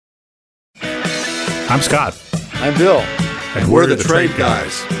I'm Scott. I'm Bill. And we're the Trade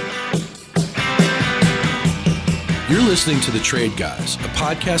Guys. You're listening to The Trade Guys, a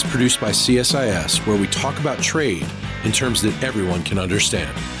podcast produced by CSIS where we talk about trade in terms that everyone can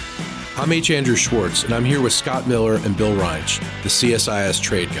understand. I'm H. Andrew Schwartz, and I'm here with Scott Miller and Bill Reinsch, the CSIS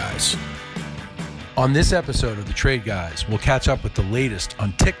Trade Guys. On this episode of The Trade Guys, we'll catch up with the latest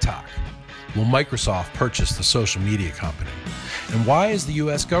on TikTok. Will Microsoft purchase the social media company? And why is the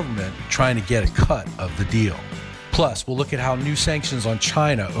U.S. government trying to get a cut of the deal? Plus, we'll look at how new sanctions on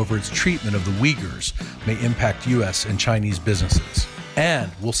China over its treatment of the Uyghurs may impact U.S. and Chinese businesses.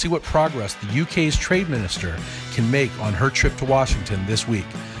 And we'll see what progress the UK's trade minister can make on her trip to Washington this week.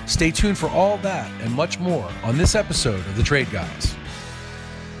 Stay tuned for all that and much more on this episode of The Trade Guys.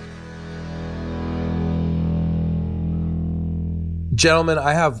 Gentlemen,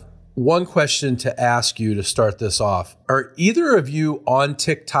 I have one question to ask you to start this off. Are either of you on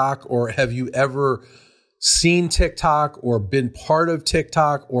TikTok, or have you ever seen TikTok or been part of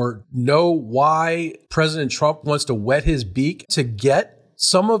TikTok, or know why President Trump wants to wet his beak to get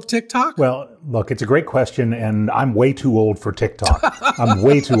some of TikTok? Well, look, it's a great question, and I'm way too old for TikTok. I'm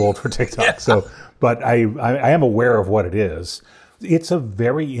way too old for TikTok. Yeah. But I am aware of what it is. It's a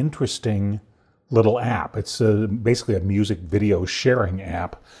very interesting little app. It's basically a music video sharing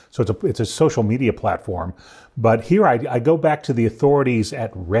app. So it's a social media platform. But here I go back to the authorities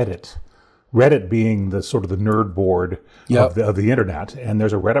at Reddit. Reddit being the sort of the nerd board of the internet. And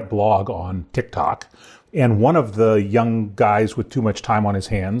there's a Reddit blog on TikTok. And one of the young guys with too much time on his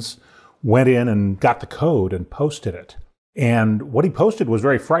hands went in and got the code and posted it. And what he posted was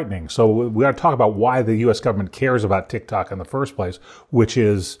very frightening. So we got to talk about why the U.S. government cares about TikTok in the first place, which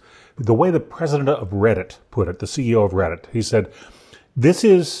is the way the president of Reddit put it, the CEO of Reddit. He said, this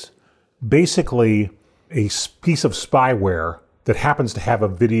is basically a piece of spyware that happens to have a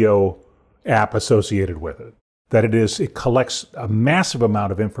video app associated with it. That it collects a massive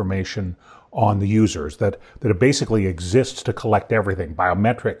amount of information on the users, that it basically exists to collect everything,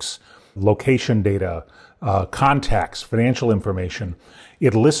 biometrics, location data, contacts, financial information.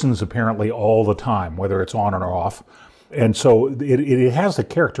 It listens apparently all the time, whether it's on or off. And so it has the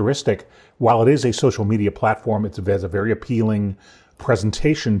characteristic, while it is a social media platform, it has a very appealing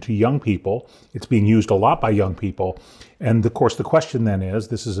presentation to young people. It's being used a lot by young people. And of course, the question then is,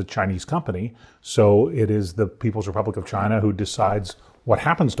 this is a Chinese company, so it is the People's Republic of China who decides what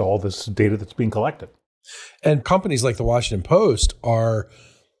happens to all this data that's being collected. And companies like the Washington Post are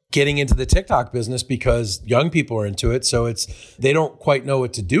getting into the TikTok business because young people are into it. So they don't quite know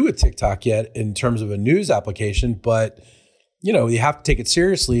what to do with TikTok yet in terms of a news application. But, you know, you have to take it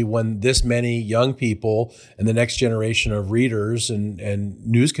seriously when this many young people and the next generation of readers and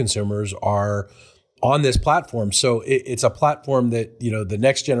news consumers are on this platform. So it's a platform that, you know, the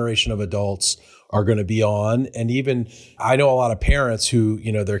next generation of adults are going to be on. And even I know a lot of parents who,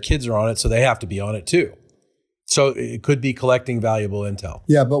 you know, their kids are on it, so they have to be on it too. So it could be collecting valuable intel.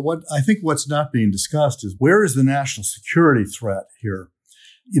 Yeah, but what's not being discussed is, where is the national security threat here?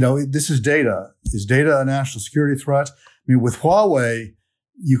 You know, this is data. Is data a national security threat? I mean, with Huawei,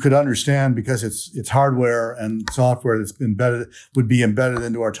 you could understand because it's hardware and software that's would be embedded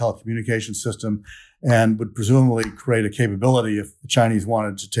into our telecommunications system and would presumably create a capability if the Chinese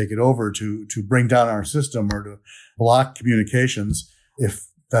wanted to take it over to bring down our system or to block communications, if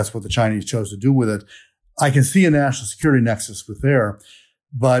that's what the Chinese chose to do with it. I can see a national security nexus with there.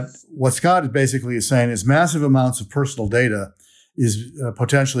 But what Scott is basically saying is massive amounts of personal data is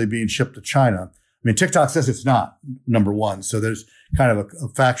potentially being shipped to China. I mean, TikTok says it's not, number one. So there's kind of a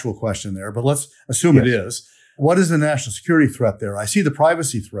factual question there. But let's assume It is. What is the national security threat there? I see the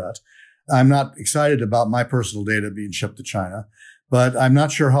privacy threat. I'm not excited about my personal data being shipped to China, but I'm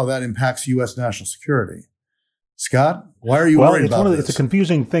not sure how that impacts U.S. national security. Scott, why are you worried about this? It's a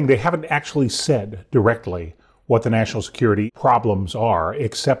confusing thing. They haven't actually said directly what the national security problems are,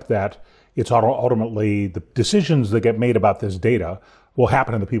 except that it's ultimately the decisions that get made about this data will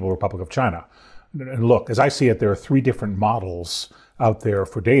happen in the People's Republic of China. And look, as I see it, there are three different models out there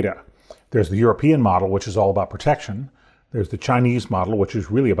for data. There's the European model, which is all about protection. There's the Chinese model, which is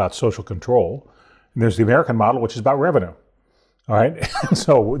really about social control. And there's the American model, which is about revenue. All right.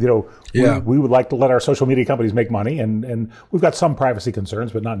 So, you know, we would like to let our social media companies make money. And we've got some privacy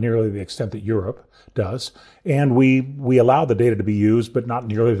concerns, but not nearly the extent that Europe does. And we allow the data to be used, but not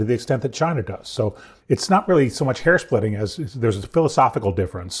nearly to the extent that China does. So it's not really so much hair splitting as there's a philosophical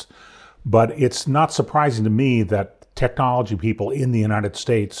difference. But it's not surprising to me that technology people in the United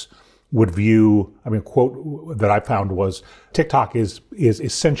States would view, I mean, a quote that I found was, TikTok is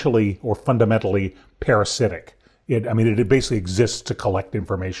essentially or fundamentally parasitic. It basically exists to collect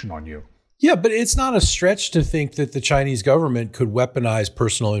information on you. Yeah, but it's not a stretch to think that the Chinese government could weaponize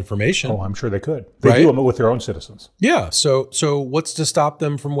personal information. Oh, I'm sure they could. They do it with their own citizens. Yeah. So what's to stop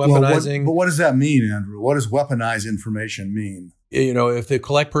them from weaponizing? But what does that mean, Andrew? What does weaponize information mean? If they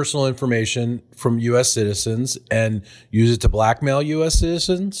collect personal information from U.S. citizens and use it to blackmail U.S.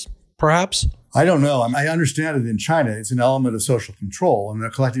 citizens, perhaps? I don't know. I understand it in China. It's an element of social control, and they're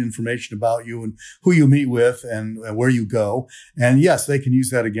collecting information about you and who you meet with and where you go. And yes, they can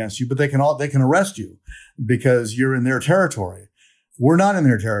use that against you, but they can arrest you because you're in their territory. We're not in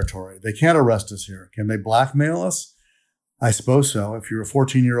their territory. They can't arrest us here. Can they blackmail us? I suppose so. If you're a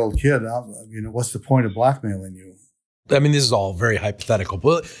 14-year-old kid, what's the point of blackmailing you? I mean, this is all very hypothetical.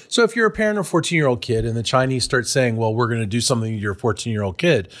 But so if you're a parent of a 14-year-old kid and the Chinese start saying, well, we're going to do something to your 14-year-old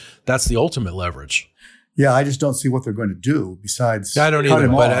kid, that's the ultimate leverage. Yeah, I just don't see what they're going to do besides I don't either,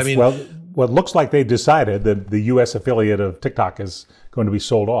 but I mean... Well, it looks like they decided that the U.S. affiliate of TikTok is going to be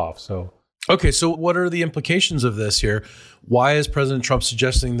sold off. So, okay, so what are the implications of this here? Why is President Trump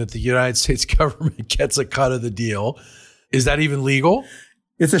suggesting that the United States government gets a cut of the deal? Is that even legal?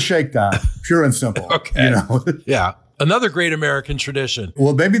 It's a shakedown, pure and simple. Okay. Yeah. Another great American tradition.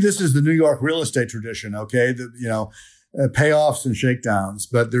 Well, maybe this is the New York real estate tradition, okay? Payoffs and shakedowns,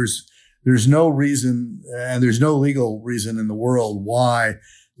 but there's no reason and there's no legal reason in the world why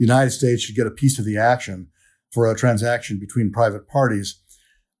the United States should get a piece of the action for a transaction between private parties.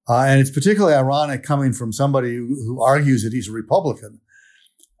 And it's particularly ironic coming from somebody who argues that he's a Republican.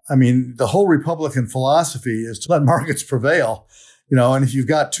 I mean, the whole Republican philosophy is to let markets prevail. And if you've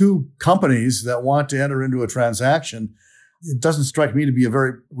got two companies that want to enter into a transaction, it doesn't strike me to be a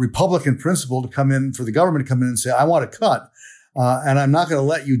very Republican principle to come in for the government to come in and say, I want a cut. And I'm not going to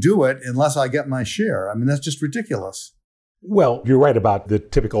let you do it unless I get my share. I mean, that's just ridiculous. Well, you're right about the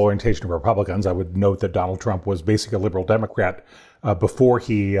typical orientation of Republicans. I would note that Donald Trump was basically a liberal Democrat before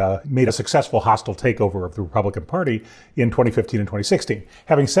he made a successful hostile takeover of the Republican Party in 2015 and 2016.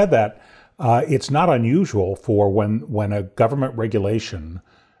 Having said that, it's not unusual for when a government regulation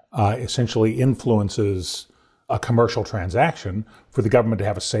essentially influences a commercial transaction for the government to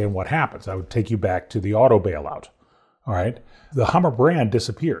have a say in what happens. I would take you back to the auto bailout. All right. The Hummer brand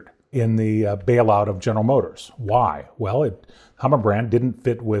disappeared in the bailout of General Motors. Why? Well, Hummer brand didn't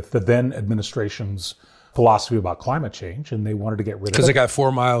fit with the then administration's philosophy about climate change, and they wanted to get rid of it. Because it got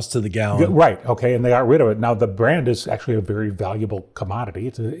 4 miles to the gallon. Right. Okay. And they got rid of it. Now, the brand is actually a very valuable commodity.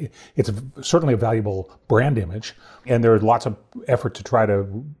 It's certainly a valuable brand image. And there's lots of effort to try to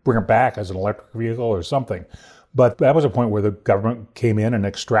bring it back as an electric vehicle or something. But that was a point where the government came in and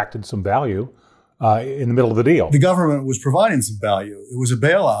extracted some value in the middle of the deal. The government was providing some value. It was a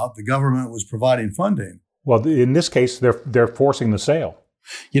bailout. The government was providing funding. Well, in this case, they're forcing the sale.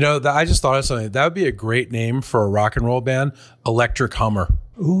 I just thought of something. That would be a great name for a rock and roll band, Electric Hummer.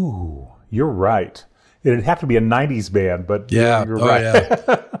 Ooh, you're right. It'd have to be a 90s band, but yeah, you're right.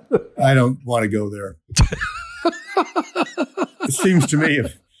 Yeah. I don't want to go there. It seems to me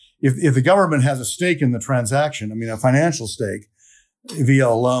if the government has a stake in the transaction, I mean, a financial stake via a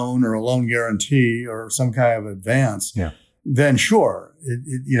loan or a loan guarantee or some kind of advance, then sure,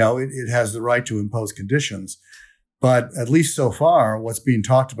 it has the right to impose conditions. But at least so far, what's being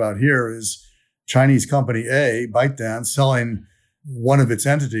talked about here is Chinese company A, ByteDance, selling one of its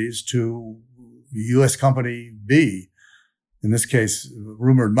entities to U.S. company B. In this case,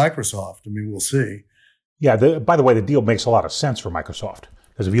 rumored Microsoft. I mean, we'll see. Yeah. By the way, the deal makes a lot of sense for Microsoft.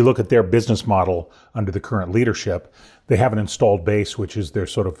 Because if you look at their business model under the current leadership, they have an installed base, which is their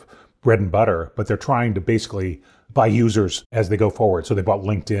sort of bread and butter, but they're trying to basically buy users as they go forward. So they bought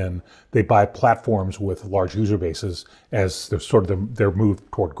LinkedIn. They buy platforms with large user bases as their move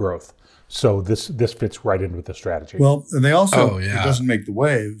toward growth. So this fits right in with the strategy. Well, and they also, it doesn't make the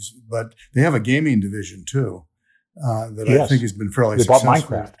waves, but they have a gaming division too I think has been fairly successful. They bought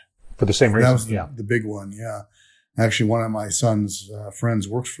Minecraft for the same reason. That was the big one, yeah. Actually, one of my son's friends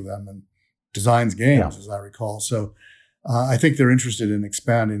works for them and designs games, as I recall. So I think they're interested in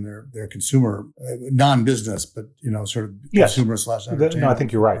expanding their consumer, non-business, but sort of consumer / entertainment. No, I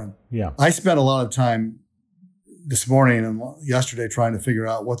think you're right. Yeah, I spent a lot of time this morning and yesterday trying to figure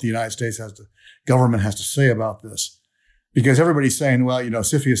out what the United States government has to say about this, because everybody's saying, well,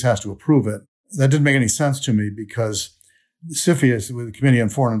 CFIUS has to approve it. That didn't make any sense to me because CFIUS, with the Committee on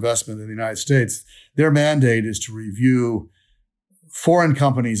Foreign Investment in the United States, their mandate is to review foreign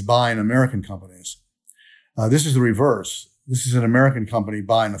companies buying American companies. This is the reverse. This is an American company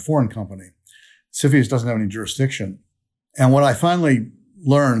buying a foreign company. CFIUS doesn't have any jurisdiction. And what I finally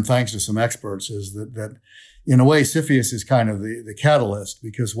learned, thanks to some experts, is that in a way, CFIUS is kind of the catalyst,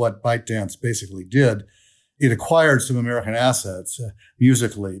 because what ByteDance basically did it acquired some American assets,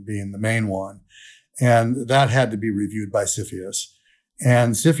 Musical.ly being the main one. And that had to be reviewed by CFIUS.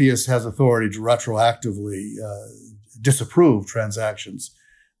 And CFIUS has authority to retroactively disapprove transactions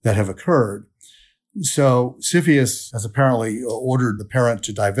that have occurred. So CFIUS has apparently ordered the parent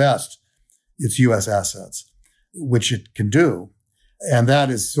to divest its U.S. assets, which it can do. And that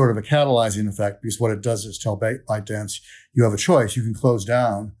is sort of a catalyzing effect, because what it does is tell ByteDance, you have a choice. You can close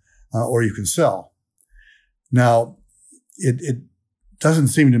down or you can sell. Now, it doesn't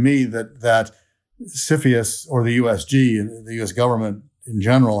seem to me that CFIUS or the USG and the U.S. government in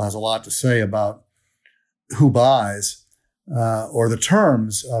general has a lot to say about who buys or the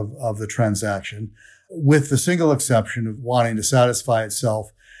terms of the transaction, with the single exception of wanting to satisfy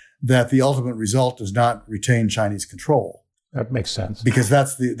itself that the ultimate result does not retain Chinese control. That makes sense. Because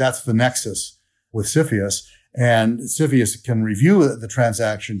that's the nexus with CFIUS. And CFIUS can review the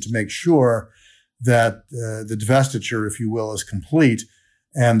transaction to make sure that the divestiture, if you will, is complete,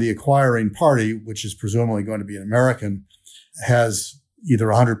 and the acquiring party, which is presumably going to be an American, has either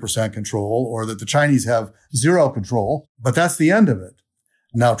 100% control or that the Chinese have zero control. But that's the end of it.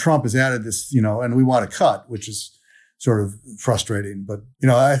 Now, Trump has added this, and we want to cut, which is sort of frustrating. But,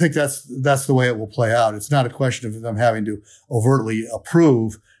 I think that's the way it will play out. It's not a question of them having to overtly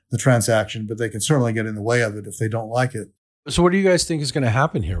approve the transaction, but they can certainly get in the way of it if they don't like it. So what do you guys think is going to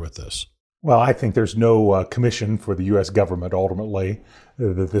happen here with this? Well, I think there's no commission for the U.S. government ultimately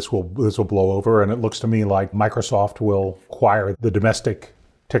that this will blow over, and it looks to me like Microsoft will acquire the domestic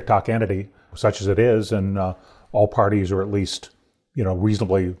TikTok entity, such as it is, and all parties are at least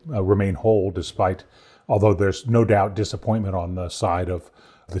reasonably remain whole, although there's no doubt disappointment on the side of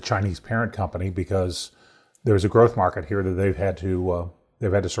the Chinese parent company, because there's a growth market here that they've had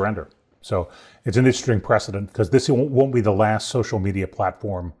to surrender. So it's an interesting precedent, because this won't be the last social media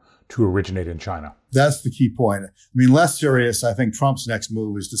platform to originate in China. That's the key point. I mean, less serious, I think Trump's next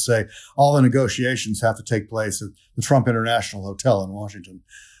move is to say all the negotiations have to take place at the Trump International Hotel in Washington.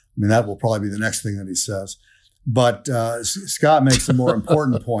 I mean, that will probably be the next thing that he says. But Scott makes a more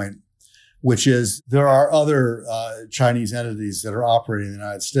important point, which is there are other Chinese entities that are operating in the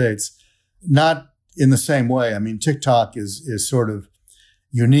United States, not in the same way. I mean, TikTok is sort of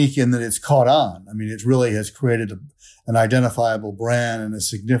unique in that it's caught on. I mean, it really has created an identifiable brand and a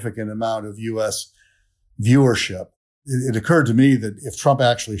significant amount of U.S. viewership. It occurred to me that if Trump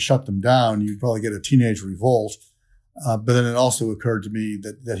actually shut them down, you'd probably get a teenage revolt. But then it also occurred to me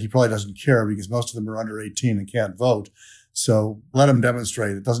that he probably doesn't care, because most of them are under 18 and can't vote. So let him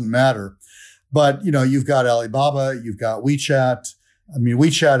demonstrate. It doesn't matter. But, you've got Alibaba, you've got WeChat. I mean,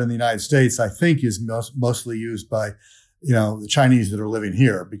 WeChat in the United States, I think, is mostly used by the Chinese that are living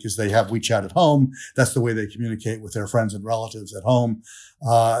here, because they have WeChat at home. That's the way they communicate with their friends and relatives at home.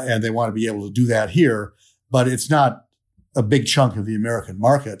 And they want to be able to do that here. But it's not a big chunk of the American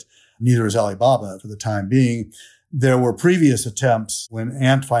market. Neither is Alibaba for the time being. There were previous attempts when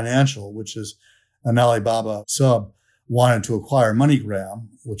Ant Financial, which is an Alibaba sub, wanted to acquire MoneyGram,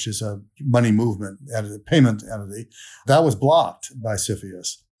 which is a money movement payment entity. That was blocked by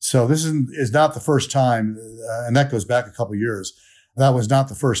CFIUS. So this is not the first time, and that goes back a couple of years. That was not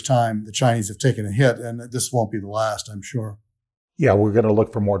the first time the Chinese have taken a hit, and this won't be the last, I'm sure. Yeah, we're going to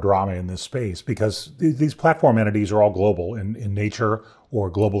look for more drama in this space, because these platform entities are all global in nature or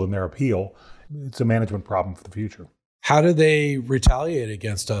global in their appeal. It's a management problem for the future. How do they retaliate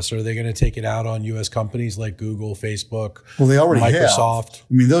against us? Are they going to take it out on U.S. companies like Google, Facebook, well, they already Microsoft? Have.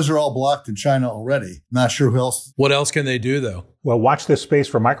 I mean, those are all blocked in China already. Not sure who else. What else can they do, though? Well, watch this space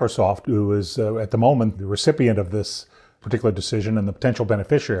for Microsoft, who is at the moment the recipient of this particular decision and the potential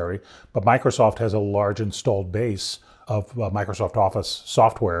beneficiary. But Microsoft has a large installed base of Microsoft Office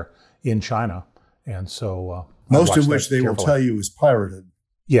software in China. And so most of which they will tell you is pirated.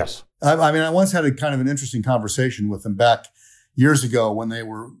 Yes. I mean, I once had a kind of an interesting conversation with them back years ago when they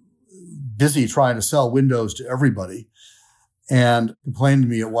were busy trying to sell Windows to everybody, and complained to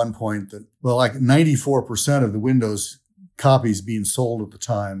me at one point that, well, like 94% of the Windows copies being sold at the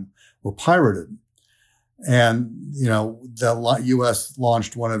time were pirated. And, the U.S.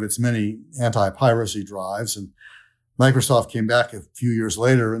 launched one of its many anti-piracy drives, and Microsoft came back a few years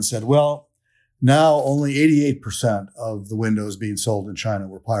later and said, well, now only 88% of the Windows being sold in China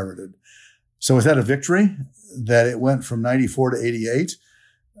were pirated. So is that a victory that it went from 94 to 88?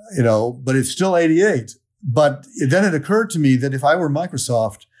 But it's still 88. But then it occurred to me that if I were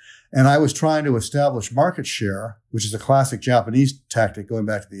Microsoft and I was trying to establish market share, which is a classic Japanese tactic going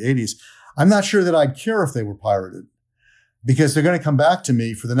back to the 80s, I'm not sure that I'd care if they were pirated, because they're going to come back to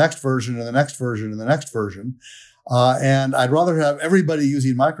me for the next version and the next version and the next version. And I'd rather have everybody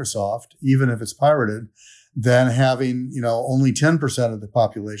using Microsoft, even if it's pirated, than having, only 10% of the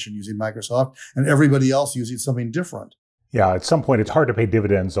population using Microsoft and everybody else using something different. Yeah, at some point it's hard to pay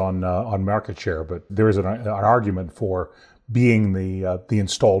dividends on market share, but there is an argument for being the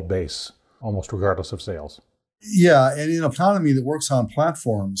installed base, almost regardless of sales. Yeah, and in an economy that works on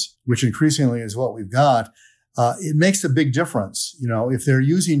platforms, which increasingly is what we've got, it makes a big difference. If they're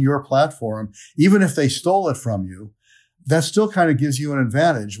using your platform, even if they stole it from you, that still kind of gives you an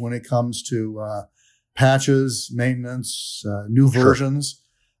advantage when it comes to patches, maintenance, new versions.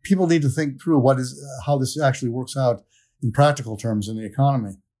 People need to think through how this actually works out in practical terms in the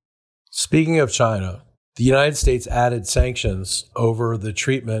economy. Speaking of China, the United States added sanctions over the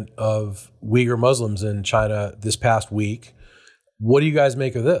treatment of Uyghur Muslims in China this past week. What do you guys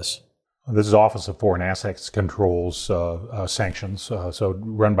make of this? This is Office of Foreign Assets Control's sanctions, so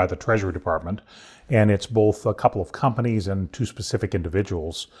run by the Treasury Department. And it's both a couple of companies and two specific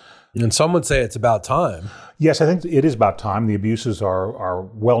individuals. And some would say it's about time. Yes, I think it is about time. The abuses are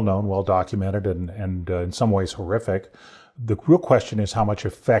well known, well documented, and in some ways horrific. The real question is how much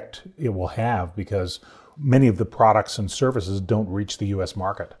effect it will have, because many of the products and services don't reach the U.S.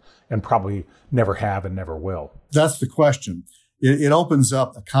 market and probably never have and never will. That's the question. It opens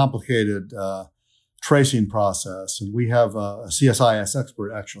up a complicated tracing process. And we have a CSIS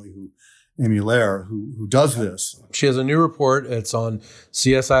expert, actually, Amy Lair, who does this. She has a new report. It's on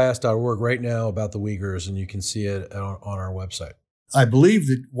csis.org right now about the Uyghurs, and you can see it on our website. I believe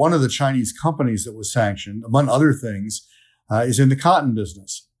that one of the Chinese companies that was sanctioned, among other things, is in the cotton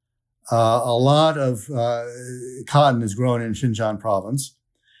business. A lot of cotton is grown in Xinjiang province,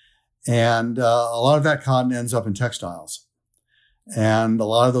 and a lot of that cotton ends up in textiles. And a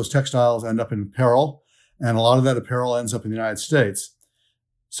lot of those textiles end up in apparel, and a lot of that apparel ends up in the United States.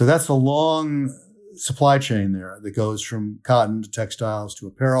 So that's a long supply chain there that goes from cotton to textiles to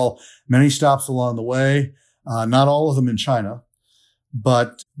apparel. Many stops along the way, not all of them in China.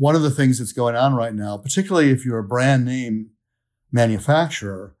 But one of the things that's going on right now, particularly if you're a brand name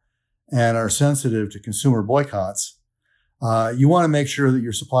manufacturer and are sensitive to consumer boycotts, you want to make sure that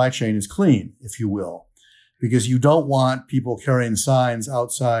your supply chain is clean, if you will, because you don't want people carrying signs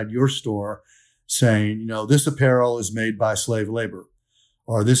outside your store saying, this apparel is made by slave labor,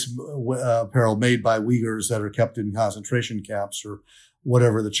 or this apparel made by Uyghurs that are kept in concentration camps, or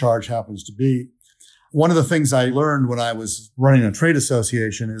whatever the charge happens to be. One of the things I learned when I was running a trade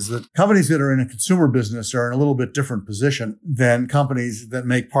association is that companies that are in a consumer business are in a little bit different position than companies that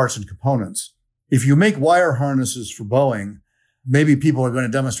make parts and components. If you make wire harnesses for Boeing, maybe people are going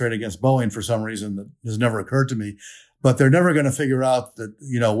to demonstrate against Boeing for some reason that has never occurred to me, but they're never going to figure out that,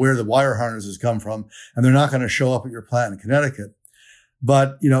 where the wire harnesses come from, and they're not going to show up at your plant in Connecticut.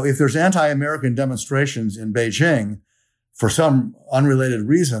 But, if there's anti-American demonstrations in Beijing for some unrelated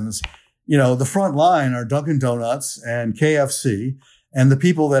reasons, the front line are Dunkin' Donuts and KFC and the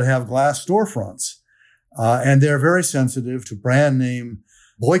people that have glass storefronts. And they're very sensitive to brand name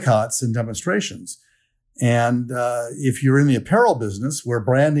boycotts and demonstrations. And if you're in the apparel business, where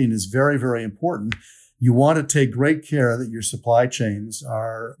branding is very, very important, you want to take great care that your supply chains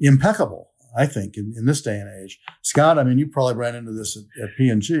are impeccable, I think, in this day and age. Scott, you probably ran into this at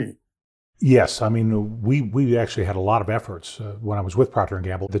P&G. Yes, we actually had a lot of efforts when I was with Procter &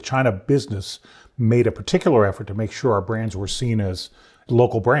 Gamble. The China business made a particular effort to make sure our brands were seen as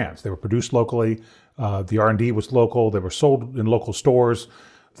local brands. They were produced locally. The R&D was local. They were sold in local stores.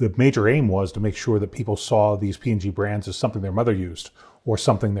 The major aim was to make sure that people saw these P&G brands as something their mother used or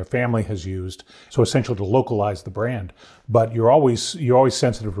something their family has used. So essentially to localize the brand. But you're always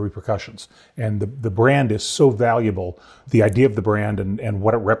sensitive to repercussions. And the brand is so valuable. The idea of the brand and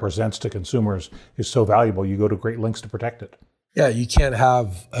what it represents to consumers is so valuable. You go to great lengths to protect it. Yeah, you can't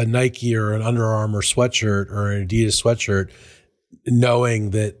have a Nike or an Under Armour sweatshirt or an Adidas sweatshirt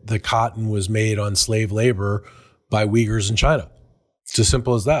knowing that the cotton was made on slave labor by Uyghurs in China. It's as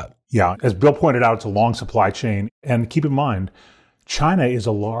simple as that. Yeah, as Bill pointed out, it's a long supply chain. And keep in mind, China is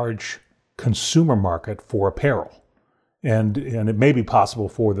a large consumer market for apparel. And it may be possible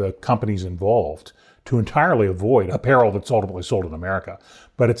for the companies involved to entirely avoid apparel that's ultimately sold in America.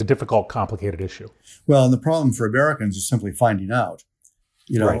 But it's a difficult, complicated issue. Well, and the problem for Americans is simply finding out.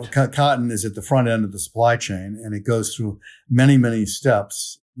 Right. Cotton is at the front end of the supply chain, and it goes through many, many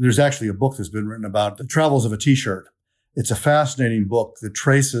steps. There's actually a book that's been written about the travels of a T-shirt. It's a fascinating book that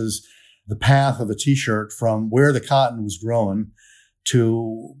traces the path of a T-shirt from where the cotton was grown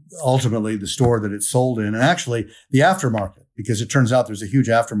to ultimately the store that it's sold in, and actually the aftermarket, because it turns out there's a huge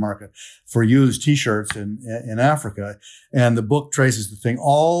aftermarket for used T-shirts in Africa. And the book traces the thing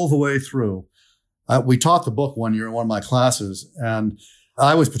all the way through. We taught the book one year in one of my classes, and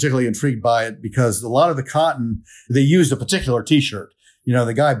I was particularly intrigued by it because a lot of the cotton, they used a particular T-shirt. You know,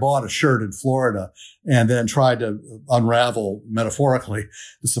 the guy bought a shirt in Florida and then tried to unravel, metaphorically,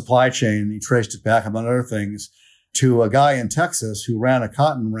 the supply chain. He traced it back, among other things, to a guy in Texas who ran a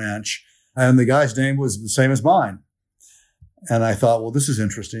cotton ranch, and the guy's name was the same as mine. And I thought, well, this is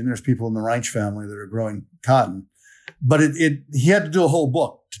interesting. There's people in the ranch family that are growing cotton. But he had to do a whole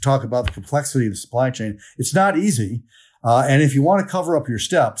book to talk about the complexity of the supply chain. It's not easy. And if you want to cover up your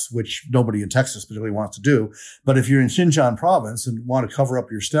steps, which nobody in Texas particularly wants to do, but if you're in Xinjiang province and want to cover up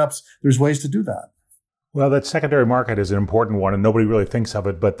your steps, there's ways to do that. Well, that secondary market is an important one, and nobody really thinks of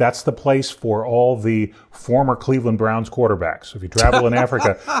it, but that's the place for all the former Cleveland Browns quarterbacks. If you travel in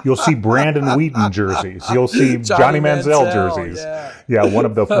Africa, you'll see Brandon Wheaton jerseys. You'll see Johnny Manziel jerseys. Yeah, one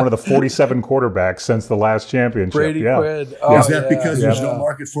of the 47 quarterbacks since the last championship. Brady Quinn. Oh, is that because there's no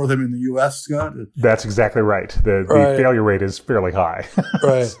market for them in the U.S., Scott? That's exactly right. The failure rate is fairly high.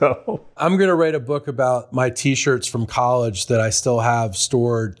 Right. So I'm going to write a book about my T-shirts from college that I still have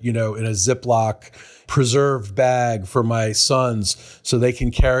stored, in a Ziploc preserved bag for my sons so they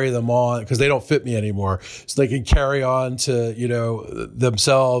can carry them on, because they don't fit me anymore, so they can carry on to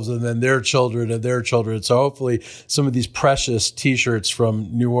themselves and then their children and their children. So hopefully some of these precious T-shirts from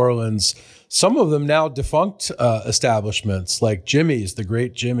New Orleans, some of them now defunct establishments like Jimmy's, the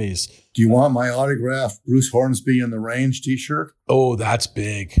great Jimmy's. Do you want my autographed Bruce Hornsby in the Range T-shirt? Oh, that's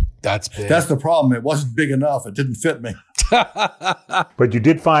big. That's big. That's the problem. It wasn't big enough. It didn't fit me. But you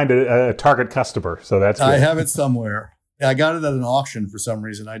did find a target customer, so that's good. I have it somewhere. I got it at an auction for some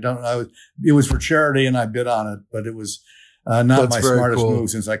reason. It was for charity, and I bid on it, but it was not my smartest move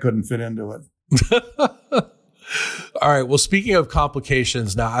since I couldn't fit into it. All right. Well, speaking of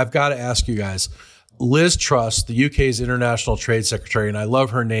complications, now I've got to ask you guys. Liz Truss, the UK's international trade secretary, and I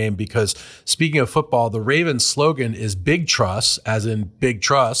love her name because, speaking of football, the Ravens slogan is Big Truss, as in Big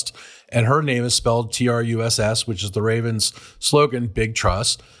Trust, and her name is spelled TRUSS, which is the Ravens slogan, Big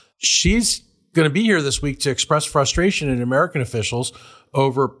Truss. She's going to be here this week to express frustration in American officials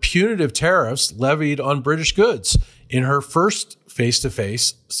over punitive tariffs levied on British goods in her first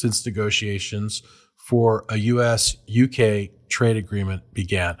face-to-face since negotiations for a U.S.-UK trade agreement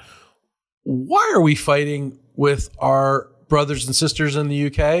began. Why are we fighting with our brothers and sisters in the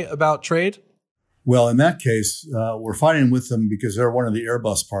UK about trade? Well, in that case, we're fighting with them because they're one of the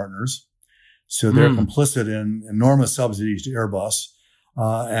Airbus partners. So they're complicit in enormous subsidies to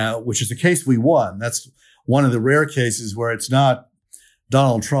Airbus, which is the case we won. That's one of the rare cases where it's not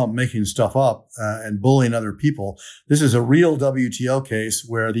Donald Trump making stuff up and bullying other people. This is a real WTO case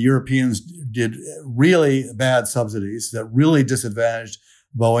where the Europeans did really bad subsidies that really disadvantaged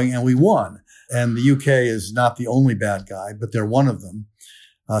Boeing, and we won. And the UK is not the only bad guy, but they're one of them.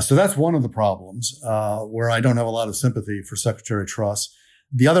 So that's one of the problems where I don't have a lot of sympathy for Secretary Truss.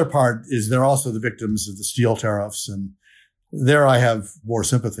 The other part is they're also the victims of the steel tariffs, and there I have more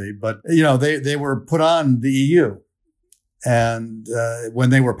sympathy. But, they were put on the EU. And when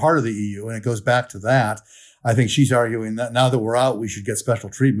they were part of the EU, and it goes back to that, I think she's arguing that now that we're out, we should get special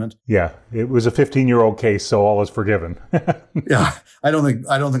treatment. Yeah, it was a 15-year-old case, so all is forgiven. Yeah, I don't think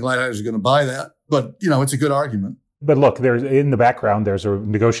Lighthizer is going to buy that, but it's a good argument. But look, there's in the background, there's a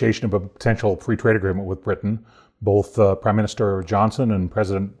negotiation of a potential free trade agreement with Britain. Both Prime Minister Johnson and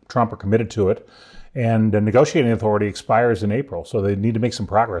President Trump are committed to it, and the negotiating authority expires in April, so they need to make some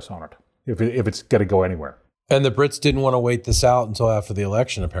progress on it if it's going to go anywhere. And the Brits didn't want to wait this out until after the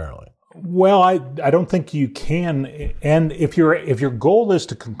election, apparently. Well, I don't think you can. And if your goal is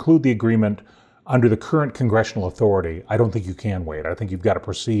to conclude the agreement under the current congressional authority, I don't think you can wait. I think you've got to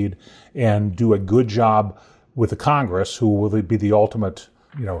proceed and do a good job with the Congress, who will be the ultimate,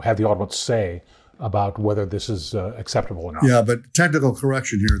 have the ultimate say about whether this is acceptable or not. Yeah, but technical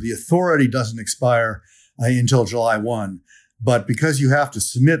correction here. The authority doesn't expire until July 1. But because you have to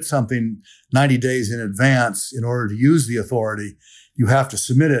submit something 90 days in advance in order to use the authority, you have to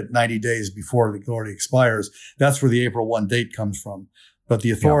submit it 90 days before the authority expires. That's where the April 1 date comes from. But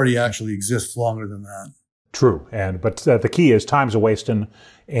the authority actually exists longer than that. True. But the key is time's a-wasting.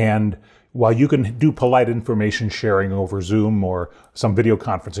 And while you can do polite information sharing over Zoom or some video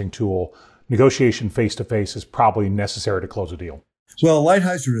conferencing tool, negotiation face-to-face is probably necessary to close a deal. Well,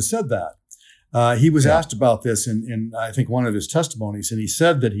 Lighthizer has said that. He was asked about this in, I think, one of his testimonies, and he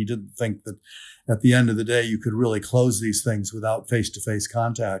said that he didn't think that at the end of the day you could really close these things without face-to-face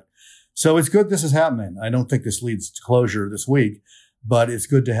contact. So it's good this is happening. I don't think this leads to closure this week, but it's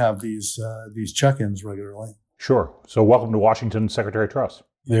good to have these check-ins regularly. Sure. So welcome to Washington, Secretary Truss.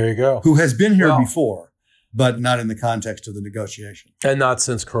 There you go. Who has been here before, but not in the context of the negotiation. And not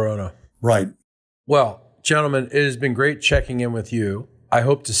since Corona. Right. Well, gentlemen, it has been great checking in with you. I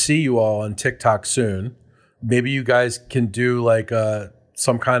hope to see you all on TikTok soon. Maybe you guys can do like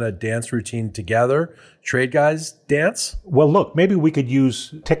some kind of dance routine together. Trade Guys dance? Well, look, maybe we could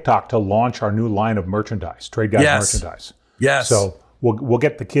use TikTok to launch our new line of merchandise, Trade Guys merchandise. Yes. So we'll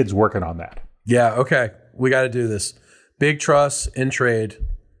get the kids working on that. Yeah, okay. We got to do this. Big Truss in trade.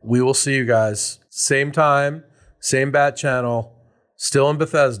 We will see you guys. Same time, same bat channel, still in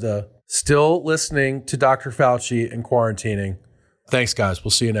Bethesda, still listening to Dr. Fauci and quarantining. Thanks, guys.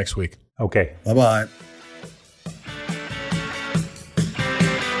 We'll see you next week. Okay. Bye-bye.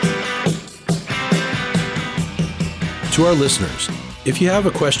 To our listeners, if you have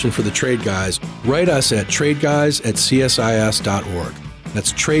a question for the Trade Guys, write us at tradeguys@csis.org.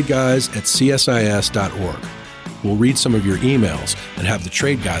 That's tradeguys@csis.org. We'll read some of your emails and have the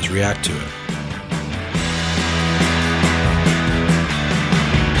Trade Guys react to it.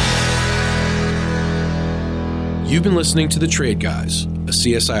 You've been listening to The Trade Guys, a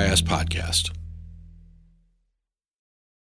CSIS podcast.